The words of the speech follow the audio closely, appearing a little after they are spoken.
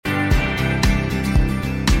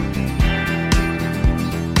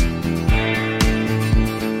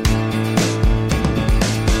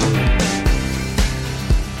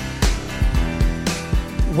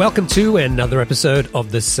Welcome to another episode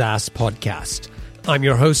of the SaaS Podcast. I'm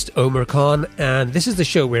your host, Omar Khan, and this is the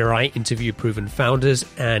show where I interview proven founders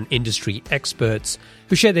and industry experts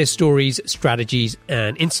who share their stories, strategies,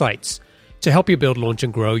 and insights to help you build, launch,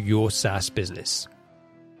 and grow your SaaS business.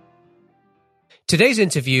 Today's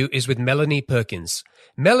interview is with Melanie Perkins.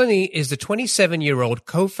 Melanie is the 27-year-old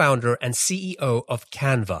co-founder and CEO of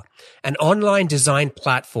Canva, an online design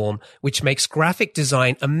platform which makes graphic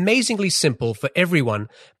design amazingly simple for everyone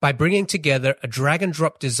by bringing together a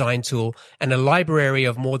drag-and-drop design tool and a library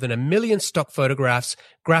of more than 1 million stock photographs,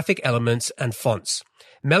 graphic elements, and fonts.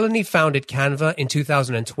 Melanie founded Canva in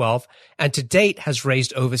 2012 and to date has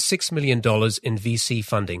raised over $6 million in VC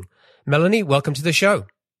funding. Melanie, welcome to the show.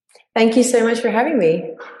 Thank you so much for having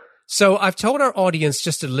me. So I've told our audience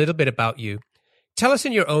just a little bit about you. Tell us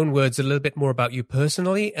in your own words a little bit more about you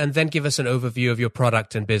personally, and then give us an overview of your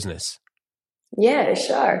product and business. Yeah,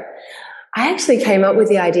 sure. I actually came up with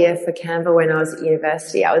the idea for Canva when I was at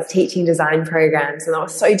university. I was teaching design programs and it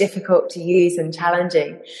was so difficult to use and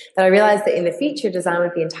challenging that I realized that in the future design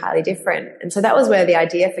would be entirely different. And so that was where the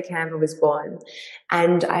idea for Canva was born.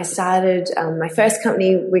 And I started my first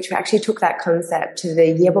company, which actually took that concept to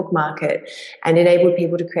the yearbook market and enabled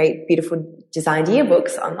people to create beautiful designed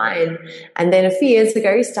yearbooks online. And then a few years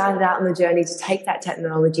ago, started out on the journey to take that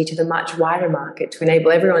technology to the much wider market to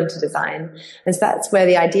enable everyone to design. And so that's where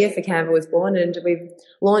the idea for Canva was born. And we've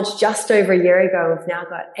launched just over a year ago. We've now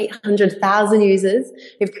got 800,000 users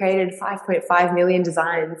who've created 5.5 million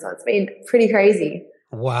designs. So it's been pretty crazy.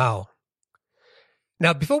 Wow.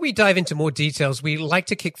 Now, before we dive into more details, we like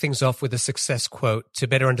to kick things off with a success quote to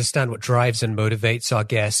better understand what drives and motivates our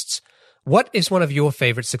guests. What is one of your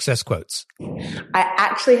favorite success quotes? I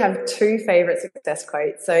actually have two favorite success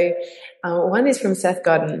quotes. So one is from Seth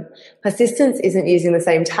Godin. Persistence isn't using the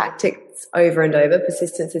same tactics over and over.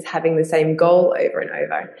 Persistence is having the same goal over and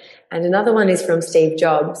over. And another one is from Steve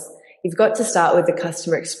Jobs. You've got to start with the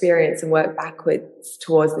customer experience and work backwards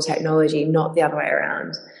towards the technology, not the other way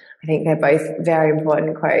around. I think they're both very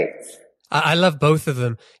important quotes. I love both of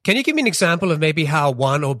them. Can you give me an example of maybe how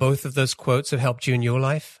one or both of those quotes have helped you in your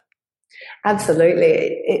life?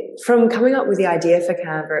 Absolutely. From coming up with the idea for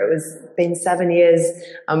Canva, it was been 7 years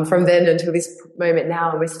from then until this moment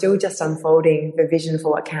now, and we're still just unfolding the vision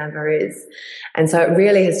for what Canva is. And so it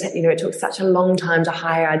really has, it took such a long time to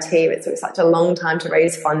hire our team. It took such a long time to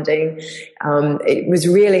raise funding. It was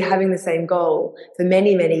really having the same goal for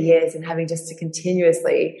many, many years and having just to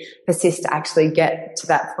continuously persist to actually get to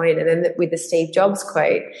that point. And then with the Steve Jobs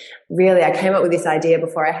quote, really, I came up with this idea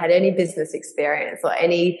before I had any business experience or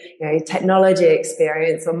any technology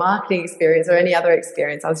experience or marketing experience or any other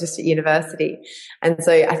experience. I was just at university. And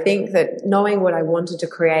so I think that knowing what I wanted to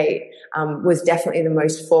create was definitely the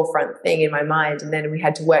most forefront thing in my mind. And then we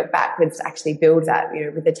had to work backwards to actually build that,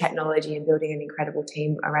 with the technology and building an incredible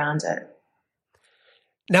team around it.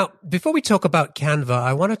 Now, before we talk about Canva,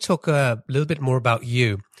 I want to talk a little bit more about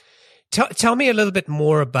you. Tell me a little bit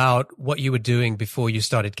more about what you were doing before you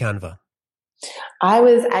started Canva. I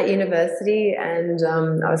was at university and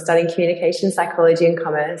I was studying communication psychology and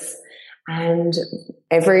commerce. And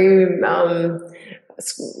every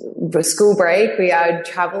school break, I would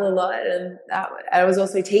travel a lot. And I was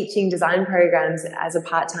also teaching design programs as a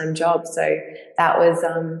part-time job. So that was,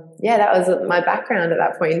 that was my background at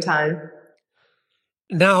that point in time.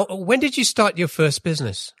 Now, when did you start your first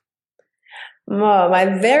business? Oh, my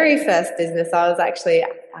very first business, I was actually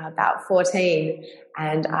about 14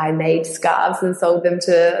 and I made scarves and sold them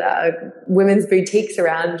to women's boutiques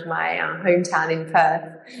around my hometown in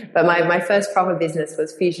Perth. But my first proper business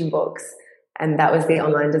was Fusion Books, and that was the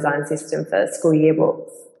online design system for school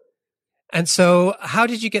yearbooks. And so how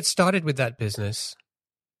did you get started with that business?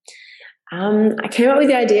 I came up with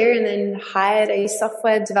the idea and then hired a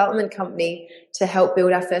software development company to help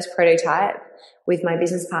build our first prototype with my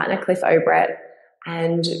business partner, Cliff Obret.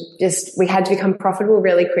 And we had to become profitable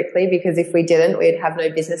really quickly because if we didn't, we'd have no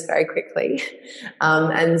business very quickly.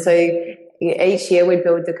 And so each year we'd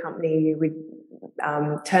build the company, we'd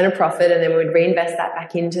turn a profit and then we'd reinvest that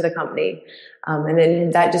back into the company. And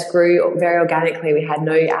then that just grew very organically. We had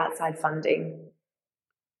no outside funding.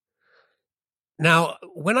 Now,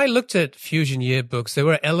 when I looked at Fusion Yearbooks, there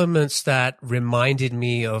were elements that reminded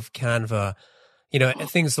me of Canva.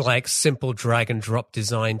 Things like simple drag and drop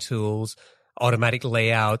design tools, automatic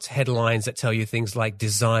layouts, headlines that tell you things like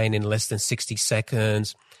design in less than 60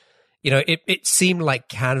 seconds. It seemed like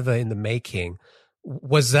Canva in the making.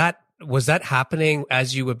 Was that happening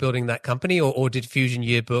as you were building that company, or did Fusion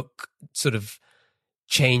Yearbook sort of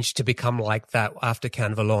change to become like that after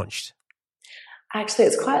Canva launched? Actually,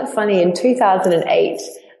 it's quite funny. In 2008,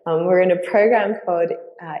 we're in a program called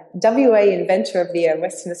WA Inventor of the Year,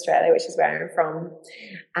 Western Australia, which is where I'm from.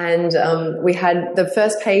 And we had the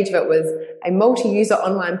first page of it was a multi-user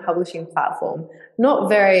online publishing platform. Not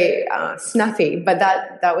very snappy, but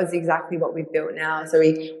that was exactly what we've built now. So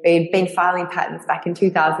we'd been filing patents back in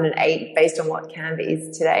 2008 based on what Canva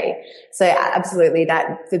is today. So absolutely,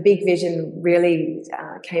 the big vision really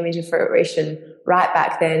came into fruition right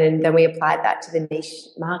back then, and then we applied that to the niche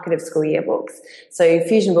market of school yearbooks. So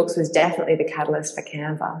Fusion Books was definitely the catalyst for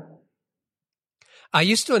Canva. Are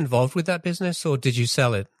you still involved with that business, or did you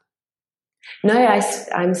sell it? No,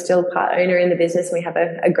 I'm still part owner in the business. We have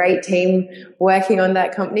a great team working on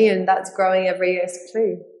that company, and that's growing every year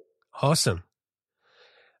too. Awesome.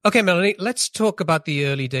 Okay, Melanie, let's talk about the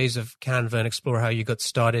early days of Canva and explore how you got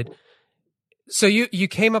started. So you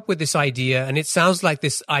came up with this idea, and it sounds like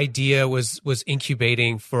this idea was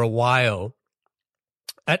incubating for a while.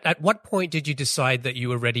 At what point did you decide that you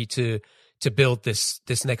were ready to build this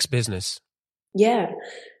next business? Yeah.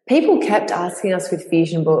 People kept asking us with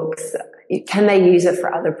Fusion Books, can they use it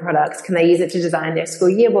for other products? Can they use it to design their school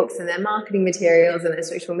yearbooks and their marketing materials and their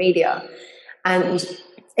social media? And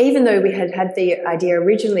even though we had the idea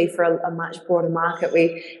originally for a much broader market,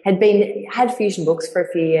 we had Fusion Books for a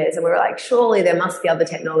few years, and we were like, surely there must be other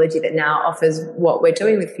technology that now offers what we're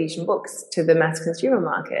doing with Fusion Books to the mass consumer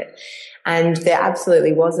market. And there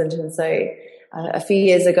absolutely wasn't. And so a few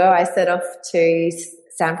years ago, I set off to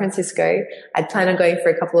San Francisco. I'd planned on going for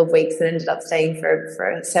a couple of weeks and ended up staying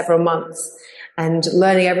for several months and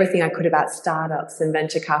learning everything I could about startups and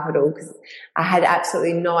venture capital, because I had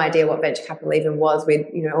absolutely no idea what venture capital even was. We'd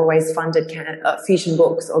always funded Fusion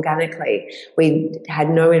Books organically. We had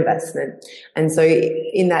no investment. And so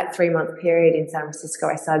in that 3-month period in San Francisco,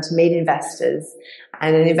 I started to meet investors,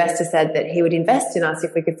 and an investor said that he would invest in us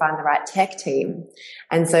if we could find the right tech team.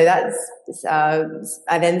 And so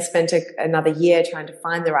I then spent another year trying to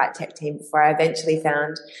find the right tech team before I eventually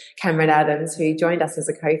found Cameron Adams, who joined us as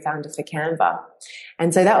a co-founder for Canva.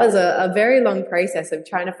 And so that was a very long process of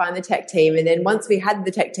trying to find the tech team. And then once we had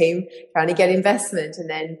the tech team, trying to get investment. And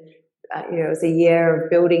then, it was a year of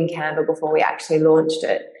building Canva before we actually launched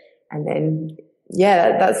it. And then,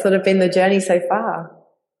 that's sort of been the journey so far.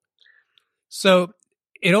 So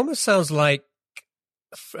it almost sounds like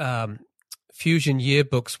Fusion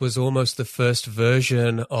Yearbooks was almost the first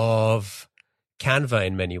version of Canva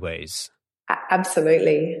in many ways.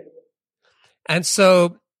 Absolutely. And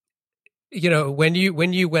so, when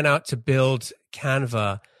you went out to build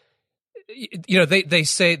Canva, they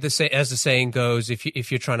say as the saying goes,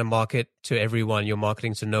 if you're trying to market to everyone, you're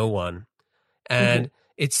marketing to no one. And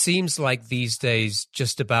it seems like these days,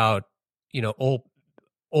 just about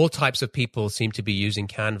all types of people seem to be using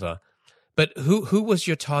Canva. But who was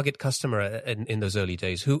your target customer in those early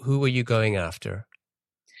days? Who were you going after?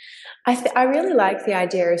 I really like the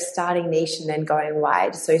idea of starting niche and then going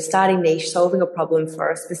wide. So starting niche, solving a problem for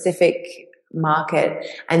a specific market,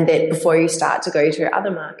 and then before you start to go to other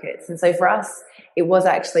markets. And so for us, it was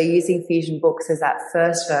actually using Fusion Books as that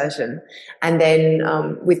first version. And then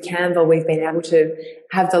with Canva, we've been able to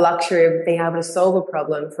have the luxury of being able to solve a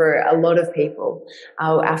problem for a lot of people.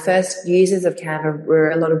 Our first users of Canva were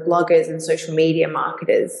a lot of bloggers and social media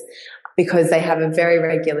marketers, because they have a very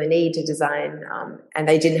regular need to design, and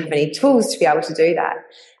they didn't have any tools to be able to do that.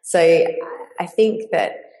 So I think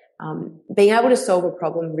that being able to solve a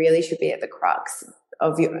problem really should be at the crux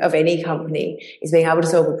of any company, is being able to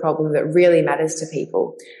solve a problem that really matters to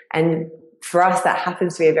people. And for us, that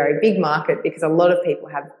happens to be a very big market, because a lot of people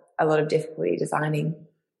have a lot of difficulty designing.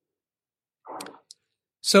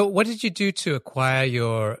 So what did you do to acquire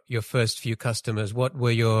your first few customers? What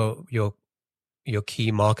were your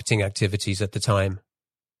key marketing activities at the time?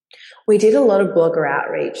 We did a lot of blogger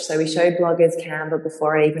outreach. So we showed bloggers Canva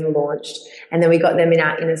before it even launched, and then we got them in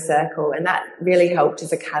our inner circle, and that really helped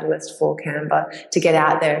as a catalyst for Canva to get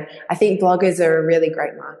out there. I think bloggers are a really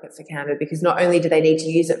great market for Canva, because not only do they need to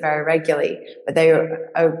use it very regularly, but they are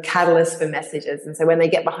a catalyst for messages. And so when they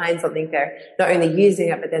get behind something, they're not only using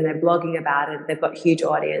it, but then they're blogging about it. They've got huge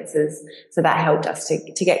audiences. So that helped us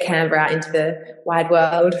to get Canva out into the wide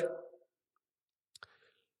world.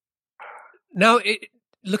 Now,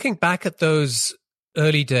 looking back at those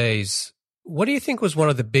early days, what do you think was one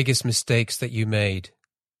of the biggest mistakes that you made?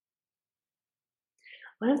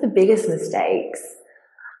 One of the biggest mistakes?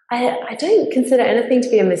 I don't consider anything to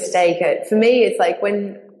be a mistake. For me, it's like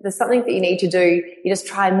when there's something that you need to do, you just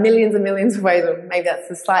try millions and millions of ways, or maybe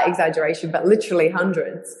that's a slight exaggeration, but literally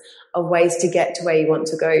hundreds of ways to get to where you want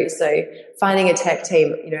to go. So finding a tech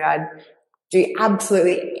team, I'd do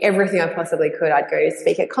absolutely everything I possibly could. I'd go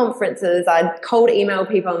speak at conferences. I'd cold email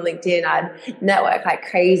people on LinkedIn. I'd network like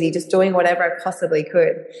crazy, just doing whatever I possibly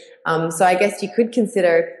could. So I guess you could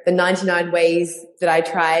consider the 99 ways that I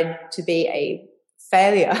tried to be a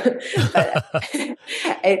failure. But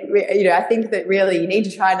I think that really you need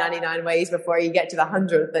to try 99 ways before you get to the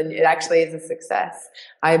 100th and it actually is a success.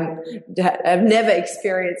 I've never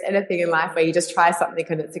experienced anything in life where you just try something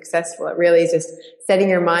and it's successful. It really is just setting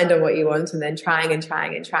your mind on what you want and then trying and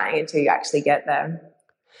trying and trying until you actually get there.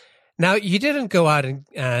 Now, you didn't go out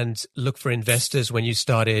and look for investors when you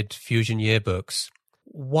started Fusion Yearbooks.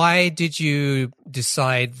 Why did you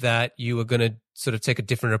decide that you were going to sort of take a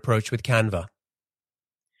different approach with Canva?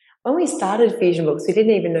 When we started Fusion Books, we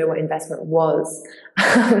didn't even know what investment was,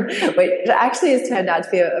 which actually has turned out to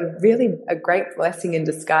be a great blessing in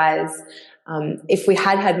disguise. If we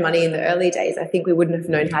had money in the early days, I think we wouldn't have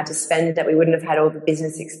known how to spend it. We wouldn't have had all the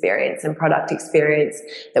business experience and product experience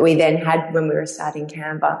that we then had when we were starting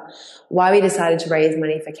Canva. Why we decided to raise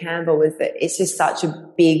money for Canva was that it's just such a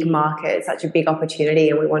big market, such a big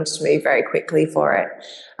opportunity, and we wanted to move very quickly for it.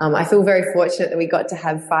 I feel very fortunate that we got to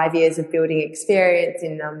have 5 years of building experience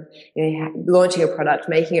in launching a product,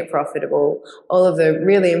 making it profitable, all of the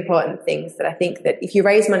really important things that I think that if you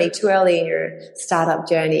raise money too early in your startup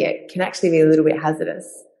journey, it can actually be a little bit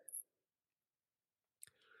hazardous.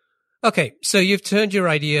 Okay, so you've turned your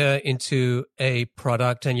idea into a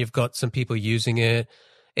product and you've got some people using it.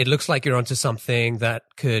 It looks like you're onto something that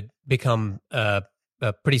could become a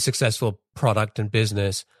pretty successful product and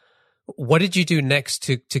business. What did you do next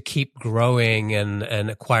to keep growing and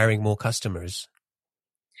acquiring more customers?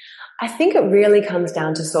 I think it really comes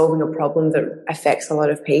down to solving a problem that affects a lot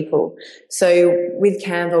of people. So with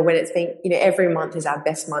Canva, when it's been, every month is our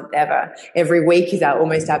best month ever. Every week is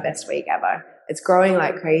almost our best week ever. It's growing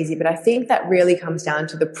like crazy. But I think that really comes down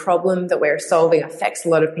to the problem that we're solving affects a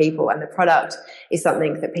lot of people. And the product is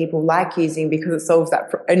something that people like using because it solves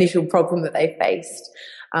that initial problem that they faced.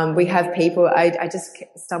 We have people, I just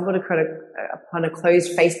stumbled upon a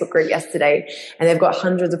closed Facebook group yesterday, and they've got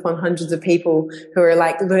hundreds upon hundreds of people who are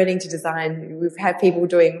like learning to design. We've had people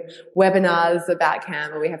doing webinars about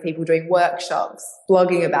Canva. We have people doing workshops,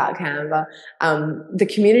 blogging about Canva. The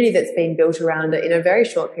community that's been built around it in a very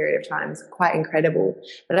short period of time is quite incredible.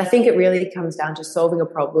 But I think it really comes down to solving a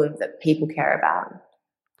problem that people care about.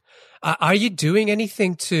 Are you doing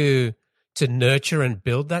anything to nurture and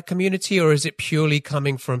build that community, or is it purely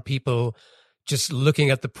coming from people just looking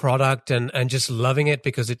at the product and just loving it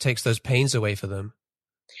because it takes those pains away for them?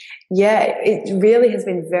 Yeah, it really has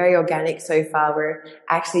been very organic so far. We're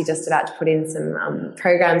actually just about to put in some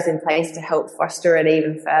programs in place to help foster it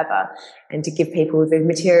even further and to give people the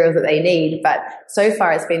materials that they need. But so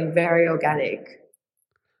far it's been very organic.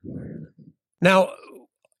 Now,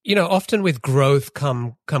 often with growth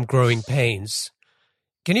come growing pains.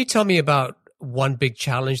 Can you tell me about one big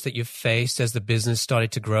challenge that you've faced as the business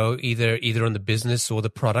started to grow, either on the business or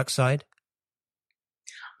the product side?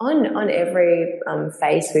 On every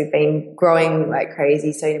phase, we've been growing like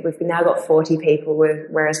crazy. So we've now got 40 people,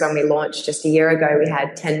 whereas when we launched just a year ago, we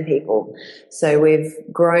had 10 people. So we've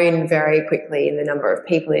grown very quickly in the number of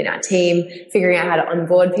people in our team, figuring out how to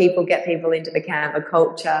onboard people, get people into the Canva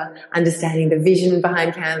culture, understanding the vision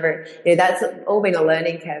behind Canva. That's all been a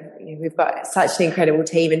learning curve. We've got such an incredible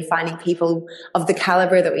team, and finding people of the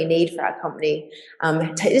caliber that we need for our company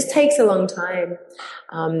it just takes a long time.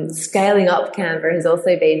 Scaling up Canva has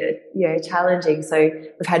also been challenging. So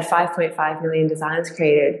we've had 5.5 million designs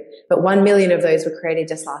created, but 1 million of those were created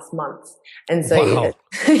just last month. And so wow.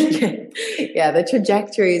 the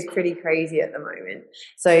trajectory is pretty crazy at the moment.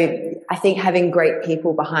 So I think having great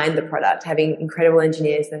people behind the product, having incredible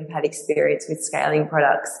engineers that have had experience with scaling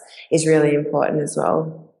products is really important as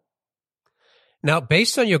well. Now,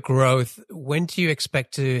 based on your growth, when do you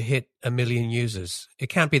expect to hit 1 million users? It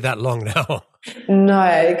can't be that long now. No,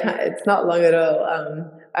 it's not long at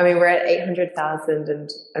all. We're at 800,000 and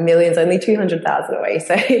 1 million's only 200,000 away.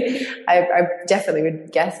 So I definitely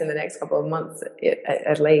would guess in the next couple of months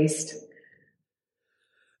at least.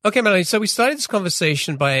 Okay, Melanie, so we started this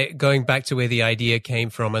conversation by going back to where the idea came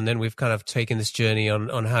from, and then we've kind of taken this journey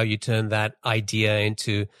on how you turn that idea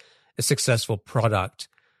into a successful product.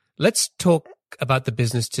 Let's talk about the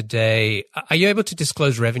business today. Are you able to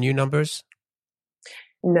disclose revenue numbers?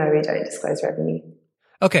 No, we don't disclose revenue.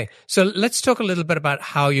 Okay, so let's talk a little bit about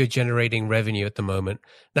how you're generating revenue at the moment.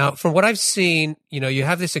 Now, from what I've seen, you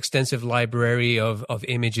have this extensive library of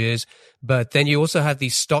images, but then you also have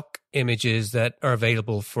these stock images that are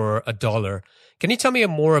available for $1. Can you tell me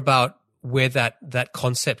more about where that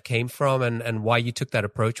concept came from and why you took that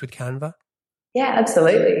approach with Canva? Yeah,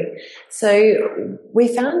 absolutely. So we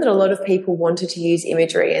found that a lot of people wanted to use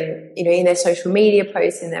imagery and, in their social media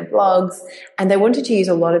posts, in their blogs, and they wanted to use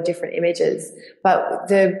a lot of different images. But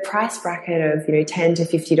the price bracket of, $10 to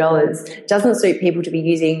 $50 doesn't suit people to be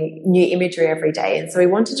using new imagery every day. And so we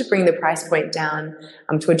wanted to bring the price point down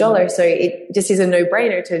to $1. So it just is a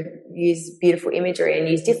no-brainer to use beautiful imagery and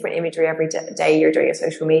use different imagery every day you're doing a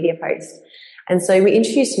social media post. And so we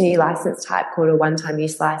introduced a new license type called a one-time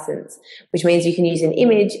use license, which means you can use an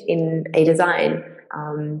image in a design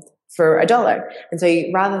for $1. And so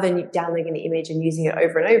rather than downloading an image and using it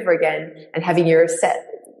over and over again and having your set,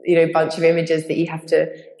 bunch of images that you have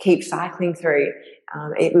to keep cycling through,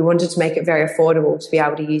 we wanted to make it very affordable to be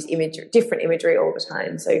able to use different imagery all the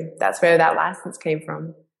time. So that's where that license came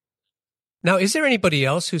from. Now, is there anybody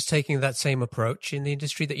else who's taking that same approach in the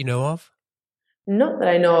industry that you know of? Not that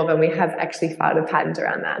I know of, and we have actually filed a patent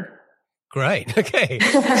around that. Great. Okay.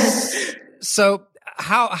 So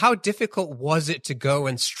how difficult was it to go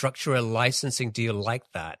and structure a licensing deal like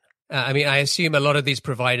that? I assume a lot of these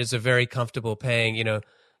providers are very comfortable paying,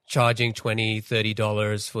 charging $20,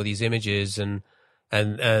 $30 for these images, and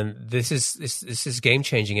this is game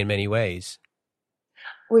changing in many ways.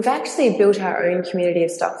 We've actually built our own community of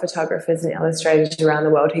stock photographers and illustrators around the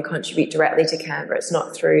world who contribute directly to Canva. It's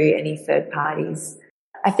not through any third parties.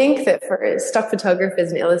 I think that for stock photographers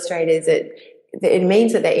and illustrators, it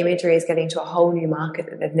means that their imagery is getting to a whole new market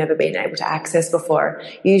that they've never been able to access before.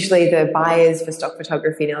 Usually the buyers for stock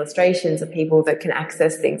photography and illustrations are people that can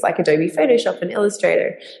access things like Adobe Photoshop and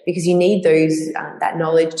Illustrator, because you need that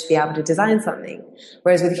knowledge to be able to design something.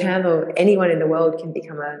 Whereas with Canva, anyone in the world can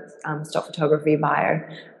become a stock photography buyer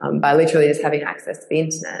by literally just having access to the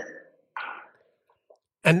internet.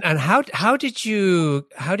 And how did you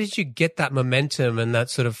get that momentum and that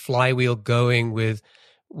sort of flywheel going with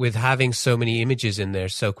having so many images in there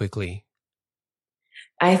so quickly?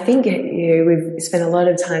 I think we've spent a lot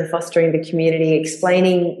of time fostering the community,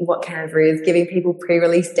 explaining what Canva is, giving people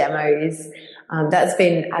pre-release demos. That's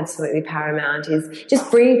been absolutely paramount, is just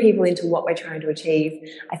bringing people into what we're trying to achieve.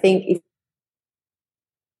 I think if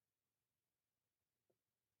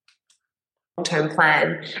long-term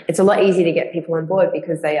plan, it's a lot easier to get people on board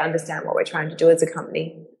because they understand what we're trying to do as a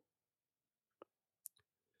company.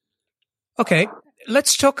 Okay,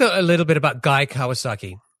 let's talk a little bit about Guy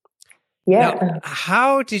Kawasaki. Yeah. Now,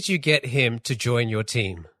 how did you get him to join your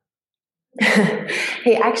team?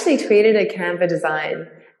 He actually tweeted a Canva design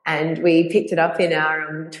and we picked it up in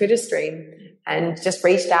our Twitter stream and just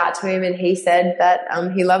reached out to him, and he said that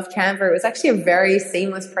he loved Canva. It was actually a very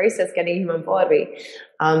seamless process getting him on board. We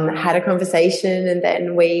had a conversation, and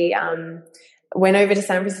then we went over to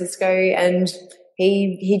San Francisco and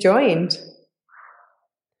he joined.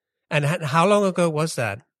 And how long ago was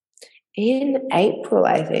that? In April,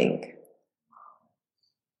 I think.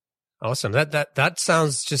 Awesome. That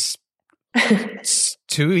sounds just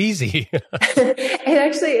too easy.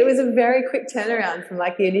 It was a very quick turnaround from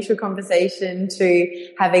like the initial conversation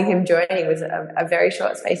to having him joining. It was a very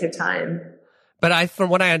short space of time. But from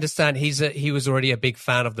what I understand, he was already a big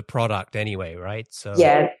fan of the product anyway, right? So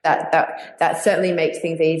yeah, that certainly makes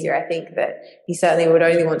things easier. I think that he certainly would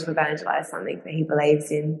only want to evangelize something that he believes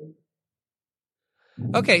in.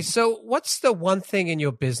 Okay, so what's the one thing in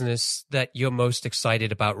your business that you're most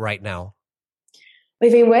excited about right now?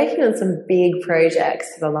 We've been working on some big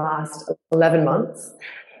projects for the last 11 months,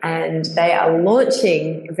 and they are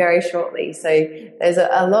launching very shortly. So there's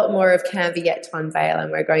a lot more of Canva yet to unveil,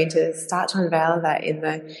 and we're going to start to unveil that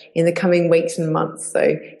in the coming weeks and months.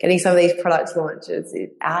 So getting some of these products launches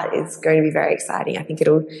out is going to be very exciting. I think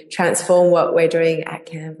it'll transform what we're doing at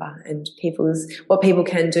Canva and what people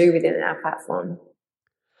can do within our platform.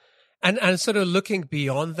 And sort of looking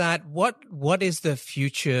beyond that, what is the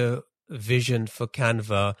future vision for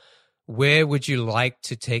Canva? Where would you like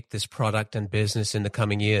to take this product and business in the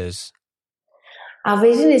coming years? Our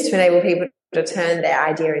vision is to enable people to turn their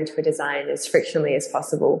idea into a design as frictionally as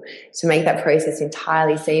possible, to make that process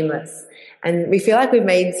entirely seamless. And we feel like we've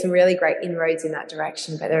made some really great inroads in that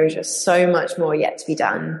direction, but there is just so much more yet to be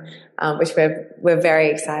done, which we're very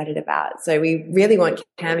excited about. So we really want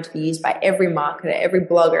Canva to be used by every marketer, every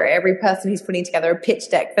blogger, every person who's putting together a pitch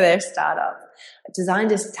deck for their startup. Design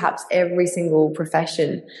just taps every single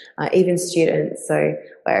profession, even students. So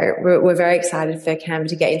we're very excited for Canva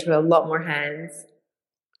to get into a lot more hands.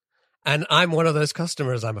 And I'm one of those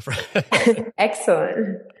customers, I'm afraid.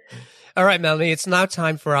 Excellent. All right, Melanie, it's now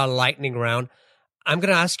time for our lightning round. I'm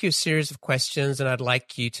going to ask you a series of questions, and I'd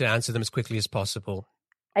like you to answer them as quickly as possible.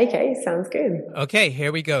 Okay, sounds good. Okay,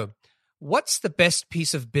 here we go. What's the best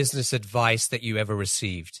piece of business advice that you ever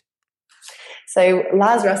received? So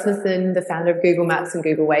Lars Rasmussen, the founder of Google Maps and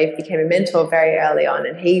Google Wave, became a mentor very early on.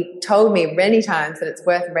 And he told me many times that it's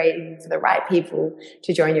worth waiting for the right people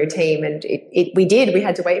to join your team. And we did. We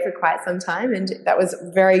had to wait for quite some time. And that was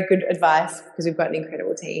very good advice because we've got an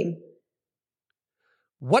incredible team.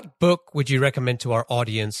 What book would you recommend to our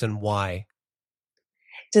audience and why?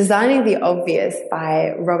 Designing the Obvious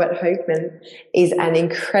by Robert Hochman is an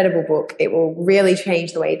incredible book. It will really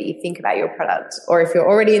change the way that you think about your product. Or if you're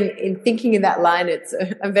already in thinking in that line, it's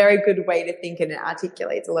a very good way to think, and it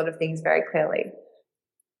articulates a lot of things very clearly.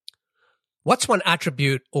 What's one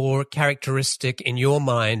attribute or characteristic in your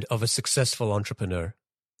mind of a successful entrepreneur?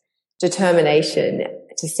 Determination,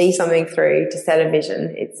 to see something through, to set a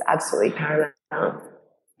vision. It's absolutely paramount.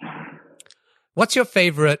 What's your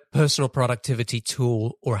favorite personal productivity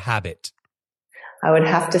tool or habit? I would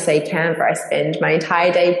have to say Canva. I spend my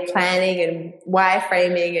entire day planning and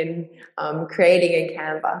wireframing and creating in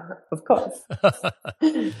Canva, of course.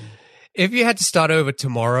 If you had to start over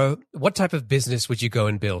tomorrow, what type of business would you go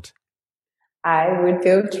and build? I would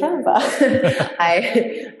build Canva.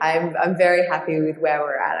 I'm very happy with where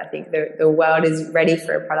we're at. I think the world is ready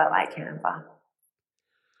for a product like Canva.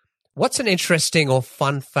 What's an interesting or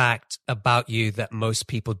fun fact about you that most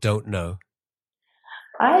people don't know?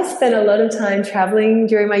 I spent a lot of time traveling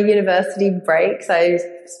during my university breaks. I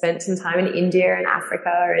spent some time in India and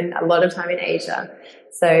Africa and a lot of time in Asia.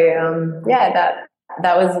 So, that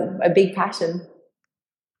was a big passion.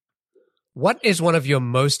 What is one of your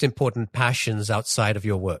most important passions outside of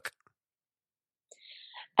your work?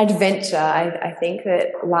 Adventure. I think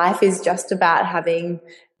that life is just about having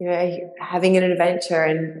an adventure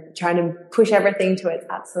and trying to push everything to its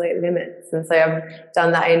absolute limits. And so I've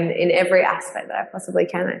done that in every aspect that I possibly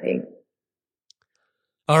can, I think.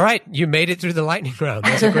 All right. You made it through the lightning round.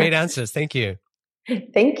 Those are great answers. Thank you.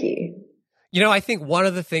 Thank you. I think one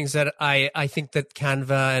of the things that I think that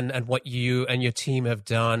Canva and what you and your team have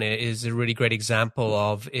done is a really great example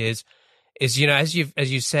of is as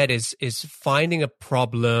you said, is finding a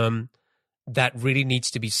problem that really needs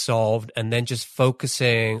to be solved and then just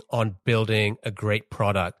focusing on building a great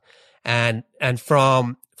product. And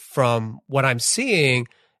from what I'm seeing,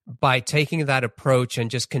 by taking that approach and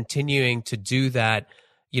just continuing to do that,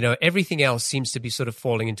 everything else seems to be sort of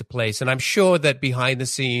falling into place. And I'm sure that behind the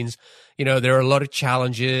scenes, there are a lot of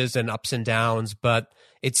challenges and ups and downs, but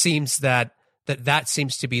it seems that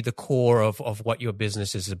seems to be the core of what your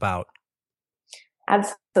business is about.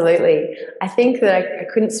 Absolutely. I think that I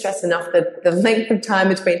couldn't stress enough that the length of time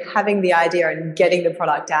between having the idea and getting the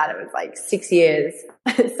product out, it was like 6 years.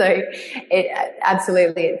 So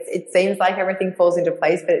it seems like everything falls into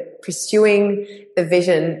place, but pursuing the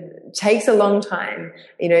vision takes a long time.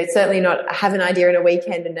 It's certainly not I have an idea in a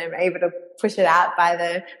weekend and I'm able to push it out by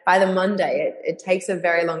the Monday. It takes a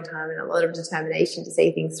very long time and a lot of determination to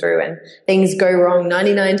see things through, and things go wrong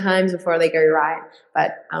 99 times before they go right.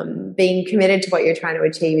 But being committed to what you're trying to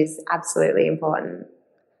achieve is absolutely important.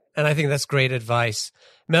 And I think that's great advice.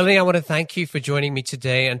 Melanie, I want to thank you for joining me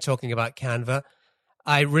today and talking about Canva.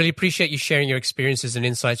 I really appreciate you sharing your experiences and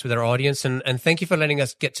insights with our audience, and thank you for letting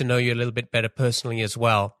us get to know you a little bit better personally as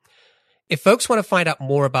well. If folks want to find out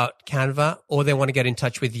more about Canva or they want to get in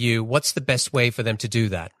touch with you, what's the best way for them to do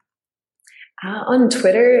that? On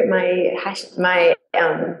Twitter, my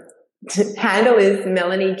handle is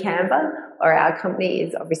Melanie Canva, or our company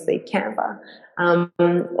is obviously Canva.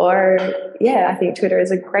 I think Twitter is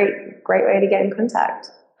a great way to get in contact.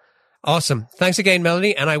 Awesome. Thanks again,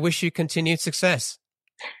 Melanie, and I wish you continued success.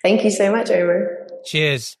 Thank you so much, Omar.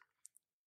 Cheers.